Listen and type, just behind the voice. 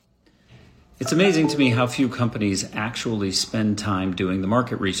It's amazing to me how few companies actually spend time doing the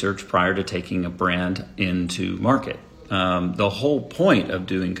market research prior to taking a brand into market. The whole point of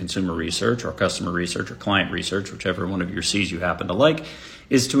doing consumer research or customer research or client research, whichever one of your C's you happen to like,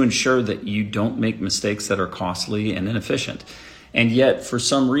 is to ensure that you don't make mistakes that are costly and inefficient. And yet, for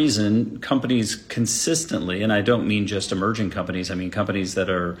some reason, companies consistently, and I don't mean just emerging companies, I mean companies that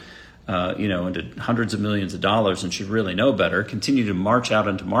are into hundreds of millions of dollars and should really know better, continue to march out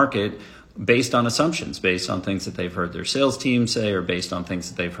into market based on assumptions, based on things that they've heard their sales team say, or based on things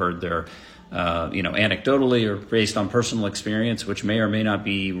that they've heard their, anecdotally, or based on personal experience, which may or may not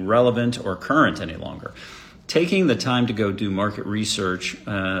be relevant or current any longer. Taking the time to go do market research,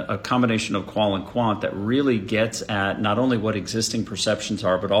 a combination of qual and quant that really gets at not only what existing perceptions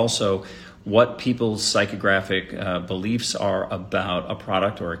are, but also what people's psychographic beliefs are about a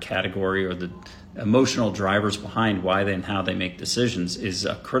product or a category, or the emotional drivers behind why and how they make decisions, is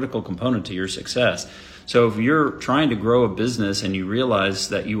a critical component to your success. So if you're trying to grow a business and you realize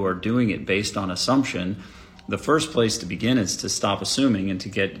that you are doing it based on assumption, the first place to begin is to stop assuming and to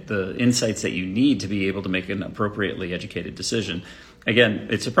get the insights that you need to be able to make an appropriately educated decision. Again,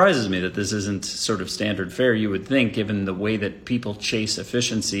 it surprises me that this isn't sort of standard fare. You would think, given the way that people chase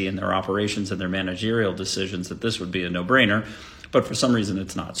efficiency in their operations and their managerial decisions, that this would be a no-brainer. But for some reason,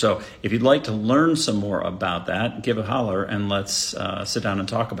 it's not. So if you'd like to learn some more about that, give a holler and let's sit down and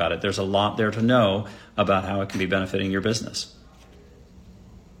talk about it. There's a lot there to know about how it can be benefiting your business.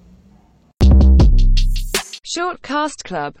 Shortcast Club.